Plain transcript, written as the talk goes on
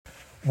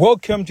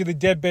Welcome to the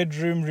Dead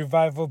Bedroom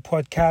Revival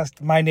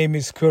Podcast. My name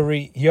is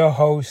Curry, your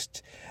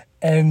host,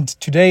 and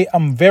today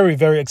I'm very,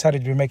 very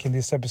excited to be making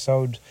this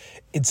episode.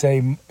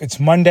 It's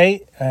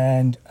Monday,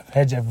 and I've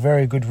had a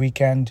very good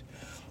weekend.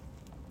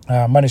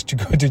 Managed to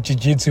go to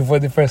Jiu-Jitsu for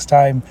the first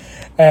time,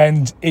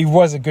 and it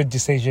was a good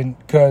decision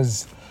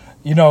because,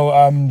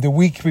 the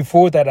week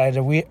before that I had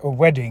a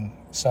wedding,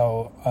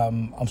 so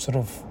I'm sort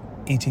of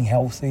eating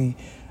healthy,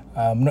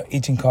 not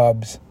eating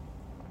carbs.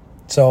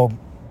 So,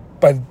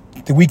 but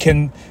the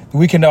weekend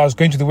I was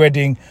going to the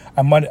wedding,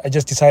 I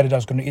just decided I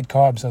was going to eat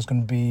carbs.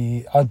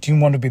 I didn't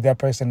want to be that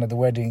person at the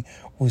wedding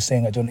who's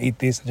saying, I don't eat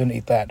this, I don't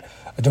eat that,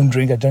 I don't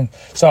drink,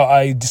 So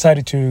I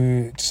decided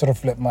to sort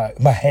of let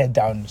my head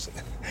down.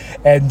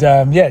 And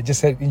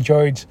just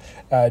enjoyed,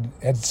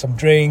 had some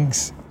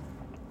drinks,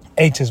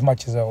 ate as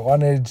much as I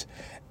wanted.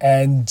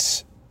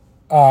 And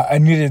I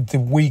needed the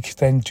week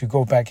then to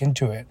go back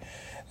into it.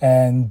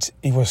 And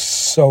it was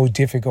so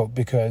difficult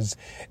because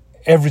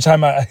every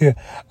time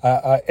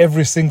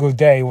every single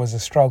day was a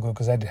struggle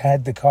because I'd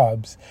had the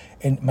carbs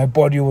and my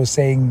body was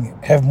saying,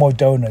 have more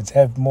donuts,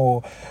 have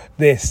more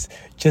this,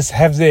 just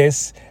have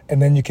this,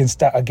 and then you can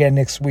start again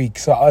next week.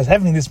 So I was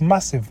having this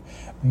massive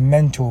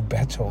mental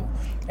battle.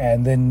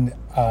 And then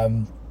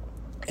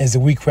as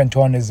the week went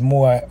on, as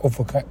more I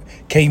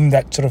overcame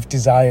that sort of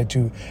desire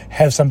to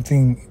have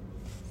something,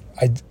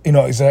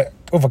 as I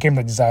overcame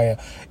that desire,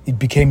 it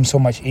became so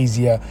much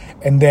easier.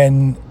 And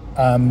then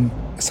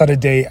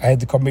Saturday I had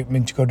the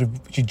commitment to go to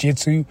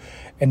Jiu-Jitsu,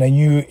 and I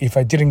knew if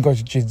I didn't go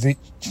to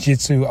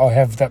Jiu-Jitsu I'll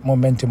have that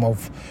momentum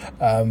of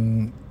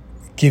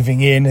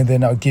giving in, and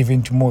then I'll give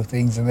in to more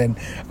things, and then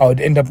I would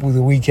end up with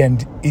the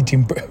weekend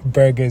eating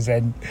burgers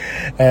and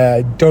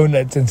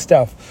donuts and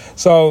stuff.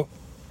 So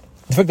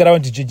the fact that I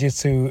went to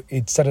Jiu-Jitsu,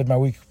 it started my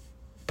week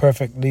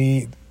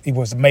perfectly. It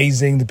was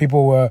amazing. The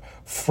people were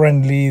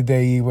friendly.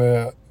 They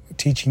were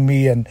teaching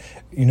me, and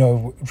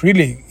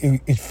really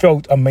it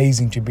felt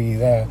amazing to be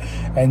there.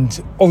 And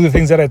all the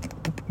things that I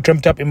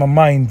dreamt up in my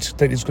mind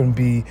that it's going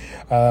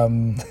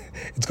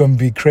to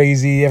be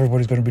crazy,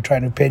 everybody's going to be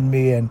trying to pin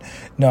me, and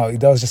no,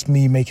 that was just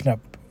me making up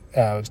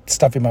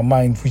stuff in my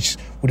mind which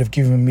would have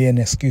given me an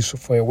excuse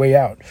for a way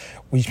out,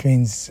 which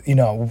means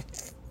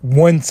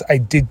once I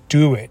did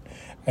do it,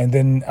 and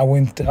then I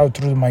went out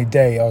through my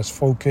day, I was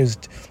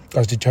focused, I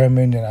was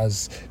determined, and I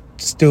was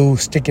still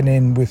sticking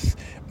in with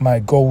my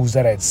goals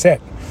that I'd set.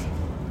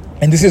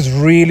 And this is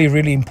really,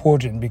 really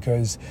important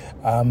because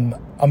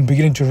I'm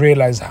beginning to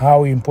realize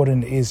how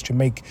important it is to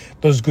make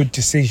those good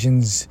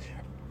decisions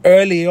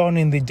early on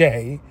in the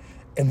day,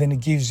 and then it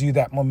gives you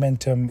that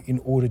momentum in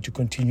order to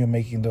continue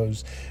making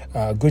those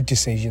good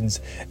decisions.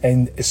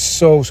 And it's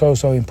so, so,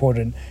 so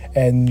important.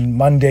 And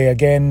Monday,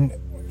 again,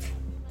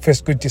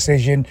 first good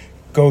decision,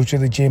 go to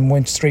the gym,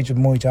 went straight to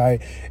Muay Thai.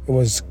 It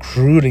was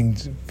grueling,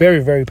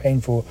 very, very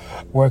painful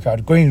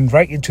workout, going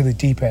right into the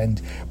deep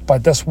end.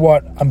 But that's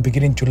what I'm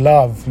beginning to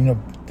love, the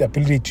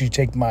ability to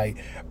take my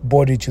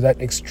body to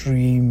that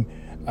extreme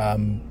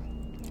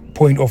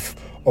point of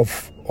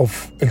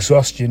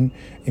exhaustion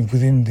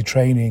within the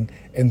training,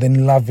 and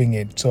then loving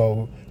it.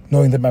 So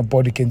knowing that my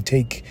body can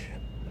take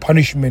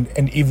punishment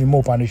and even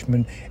more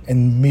punishment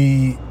and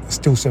me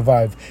still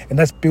survive, and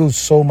that builds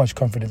so much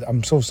confidence.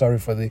 I'm so sorry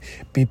for the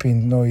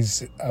beeping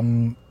noise.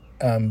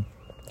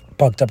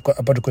 Parked up,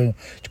 about to go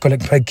to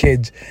collect my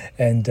kids,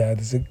 and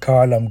there's a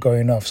car alarm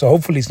going off, so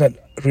hopefully it's not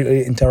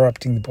really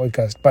interrupting the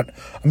podcast. But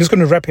I'm just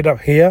going to wrap it up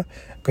here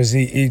because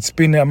it's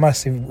been a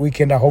massive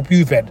weekend. I hope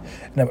you've had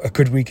a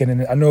good weekend,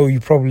 and I know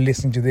you're probably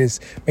listening to this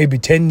maybe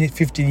 10,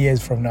 15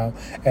 years from now,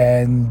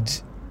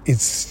 and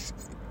it's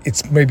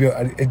maybe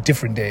a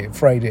different day,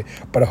 Friday,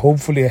 but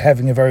hopefully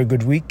having a very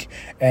good week.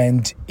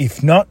 And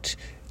if not,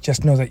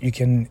 just know that you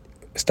can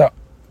start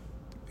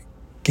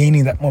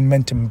gaining that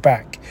momentum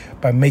back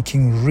by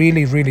making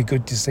really, really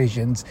good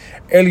decisions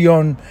early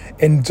on.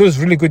 And those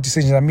really good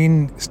decisions, I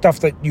mean stuff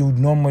that you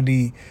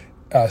normally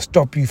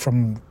stop you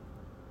from,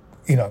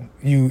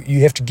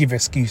 you have to give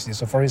excuses.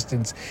 So for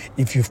instance,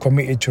 if you've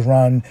committed to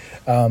run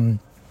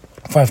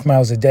 5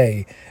 miles a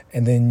day,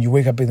 and then you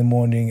wake up in the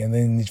morning and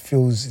then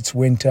it's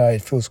winter,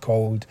 it feels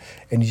cold,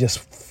 and you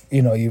just,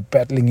 you're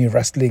battling, you're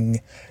wrestling,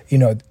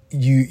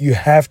 you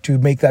have to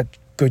make that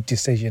good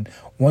decision.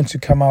 Once you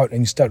come out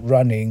and you start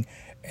running,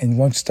 and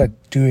once you start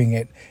doing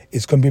it,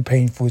 it's going to be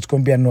painful, it's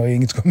going to be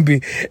annoying, it's going to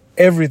be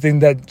everything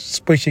that's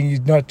pushing you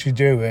not to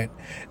do it.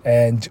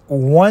 And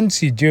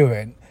once you do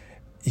it,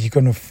 you're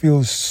going to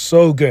feel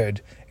so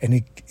good, and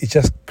it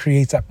just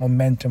creates that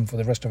momentum for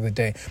the rest of the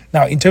day.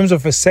 Now, in terms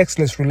of a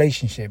sexless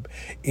relationship,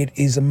 it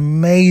is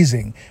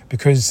amazing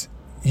because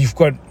you've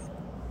got,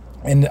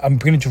 and I'm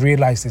beginning to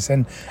realize this,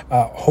 and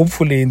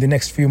hopefully in the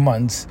next few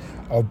months,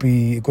 I'll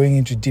be going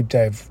into deep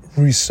dive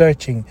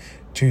researching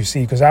to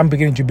see, because I'm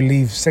beginning to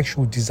believe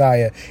sexual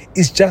desire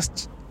is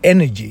just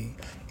energy.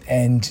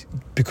 And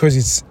because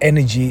it's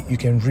energy, you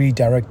can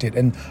redirect it.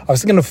 And I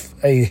was thinking of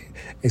a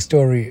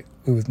story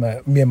with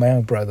me and my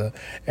young brother,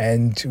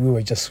 and we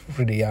were just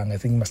really young. I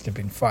think it must have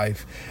been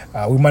 5.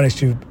 We managed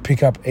to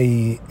pick up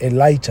a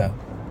lighter,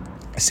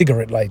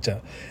 cigarette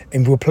lighter,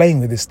 and we were playing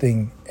with this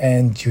thing,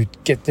 and you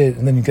get there,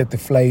 and then you get the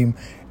flame,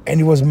 and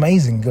it was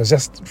amazing. It was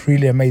just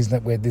really amazing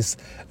that we had this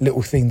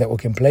little thing that we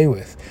can play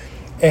with.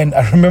 And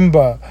I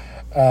remember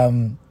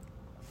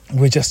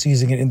we're just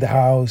using it in the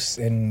house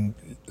and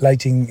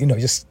lighting,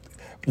 just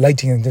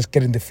lighting and just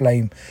getting the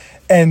flame.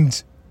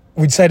 And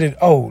we decided,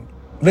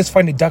 let's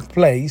find a dark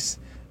place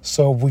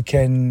so we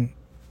can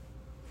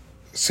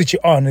switch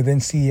it on and then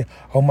see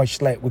how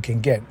much light we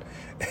can get.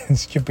 And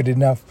stupid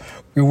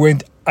enough, we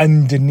went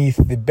underneath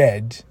the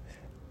bed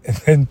and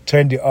then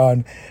turned it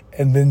on,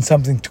 and then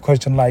something to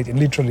catch on light, and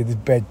literally the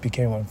bed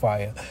became on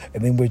fire.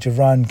 And then we had to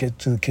run, get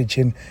to the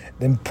kitchen,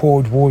 then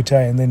poured water,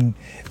 and then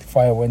the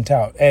fire went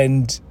out.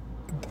 And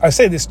I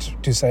say this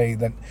to say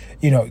that,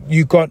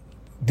 you got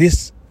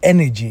this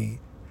energy,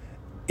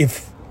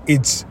 if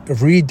it's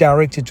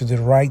redirected to the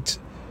right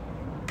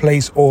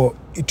place or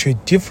to a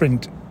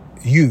different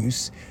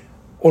use,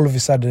 all of a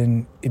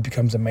sudden it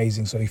becomes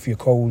amazing. So if you're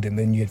cold and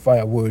then you had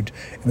firewood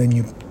and then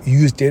you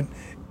used it,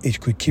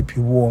 it could keep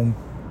you warm.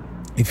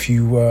 If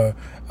you were,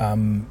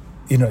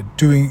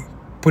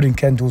 putting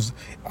candles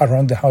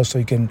around the house so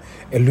you can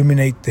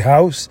illuminate the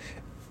house,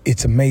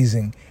 it's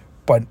amazing.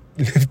 But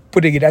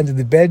putting it under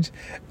the bed,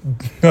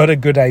 not a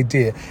good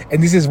idea.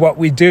 And this is what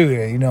we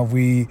do.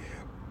 We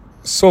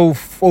so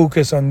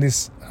focus on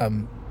this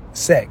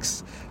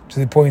sex to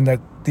the point that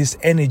this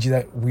energy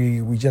that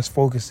we just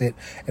focus it,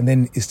 and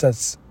then it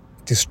starts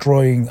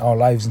destroying our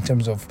lives in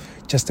terms of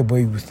just the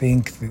way we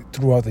think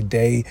throughout the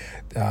day,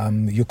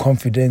 your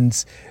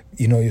confidence,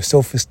 your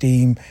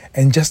self-esteem,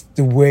 and just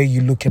the way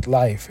you look at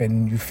life,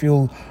 and you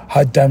feel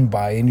hard done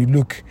by, and you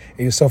look at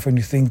yourself and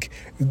you think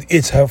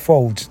it's her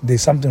fault,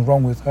 there's something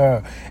wrong with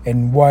her,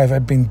 and why have I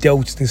been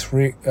dealt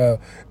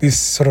this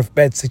sort of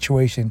bad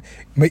situation?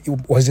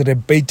 Was it a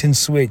bait and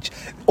switch?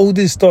 All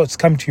these thoughts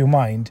come to your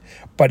mind,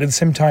 but at the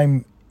same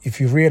time,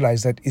 if you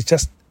realize that it's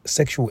just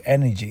sexual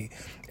energy,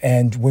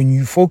 and when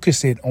you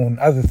focus it on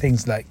other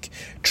things like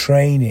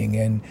training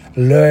and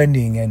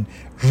learning and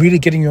really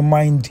getting your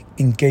mind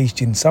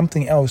engaged in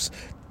something else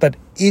that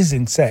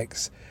isn't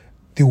sex,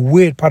 the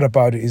weird part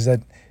about it is that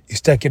you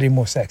start getting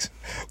more sex,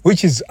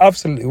 which is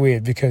absolutely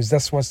weird, because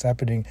that's what's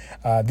happening.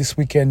 This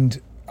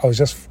weekend, I was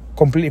just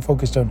completely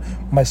focused on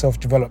my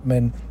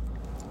self-development,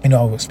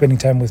 spending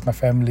time with my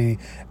family,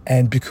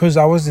 and because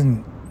I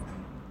wasn't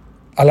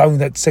allowing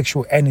that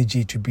sexual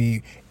energy to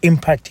be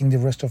impacting the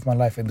rest of my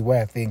life and the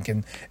way I think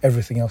and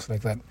everything else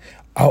like that,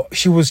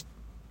 she was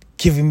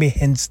giving me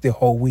hints the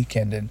whole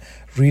weekend and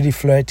really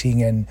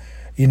flirting and,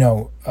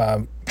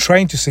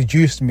 trying to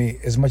seduce me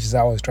as much as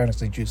I was trying to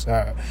seduce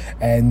her.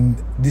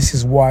 And this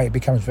is why it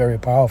becomes very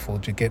powerful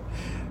to get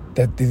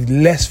that the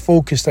less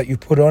focus that you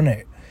put on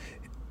it,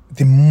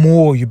 the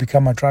more you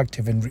become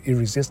attractive and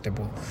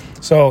irresistible.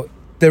 So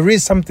there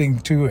is something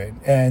to it.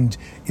 And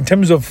in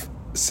terms of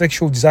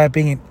sexual desire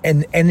being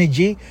an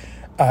energy,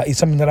 is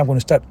something that I'm going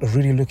to start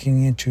really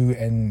looking into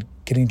and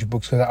getting into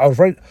books. Because I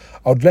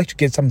would like to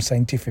get some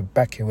scientific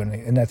backing on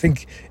it. And I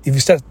think if you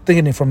start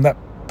thinking it from that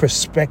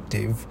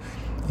perspective,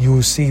 you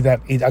will see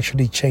that it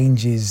actually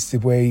changes the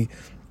way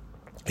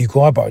you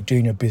go about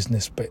doing your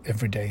business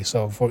every day.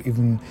 So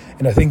and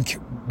I think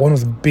one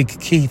of the big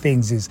key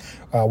things is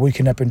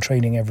waking up and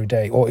training every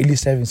day, or at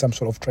least having some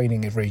sort of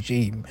training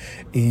regime,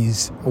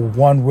 is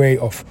one way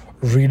of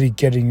really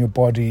getting your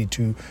body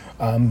to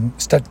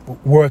start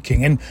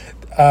working. And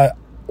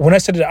when I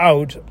started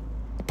out,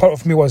 part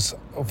of me was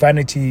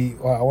vanity.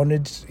 I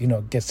wanted,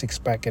 get six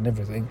pack and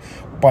everything.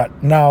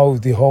 But now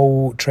the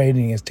whole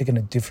training has taken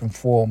a different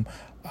form.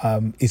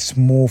 It's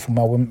more for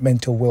my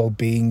mental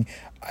well-being.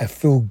 I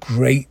feel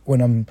great when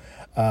I'm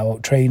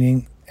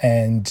training,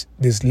 and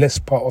there's less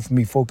part of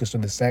me focused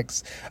on the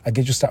sex. I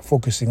get to start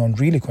focusing on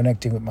really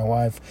connecting with my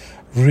wife,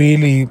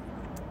 really,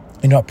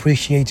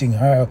 appreciating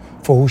her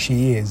for who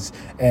she is.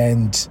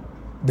 And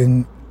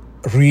then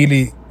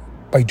really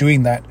by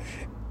doing that,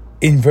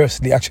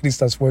 inversely actually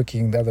starts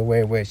working the other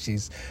way, where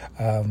she's,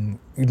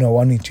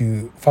 wanting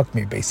to fuck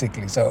me,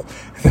 basically. So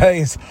that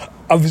is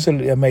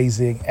absolutely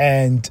amazing.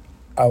 And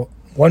I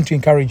want to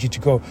encourage you to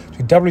go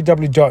to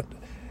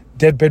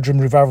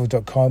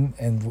www.deadbedroomrevival.com,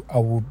 and I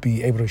will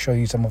be able to show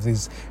you some of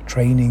these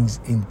trainings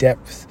in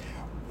depth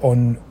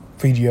on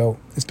video,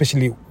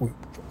 especially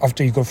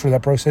after you go through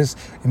that process.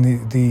 In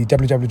the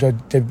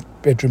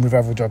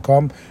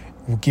www.deadbedroomrevival.com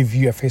will give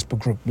you a Facebook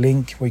group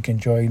link where you can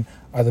join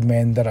other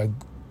men that are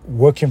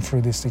working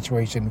through this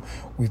situation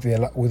with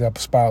their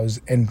spouse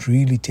and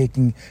really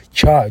taking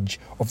charge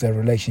of their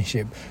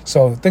relationship.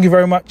 So thank you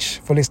very much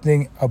for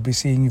listening. I'll be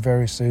seeing you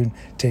very soon.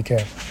 Take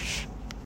care.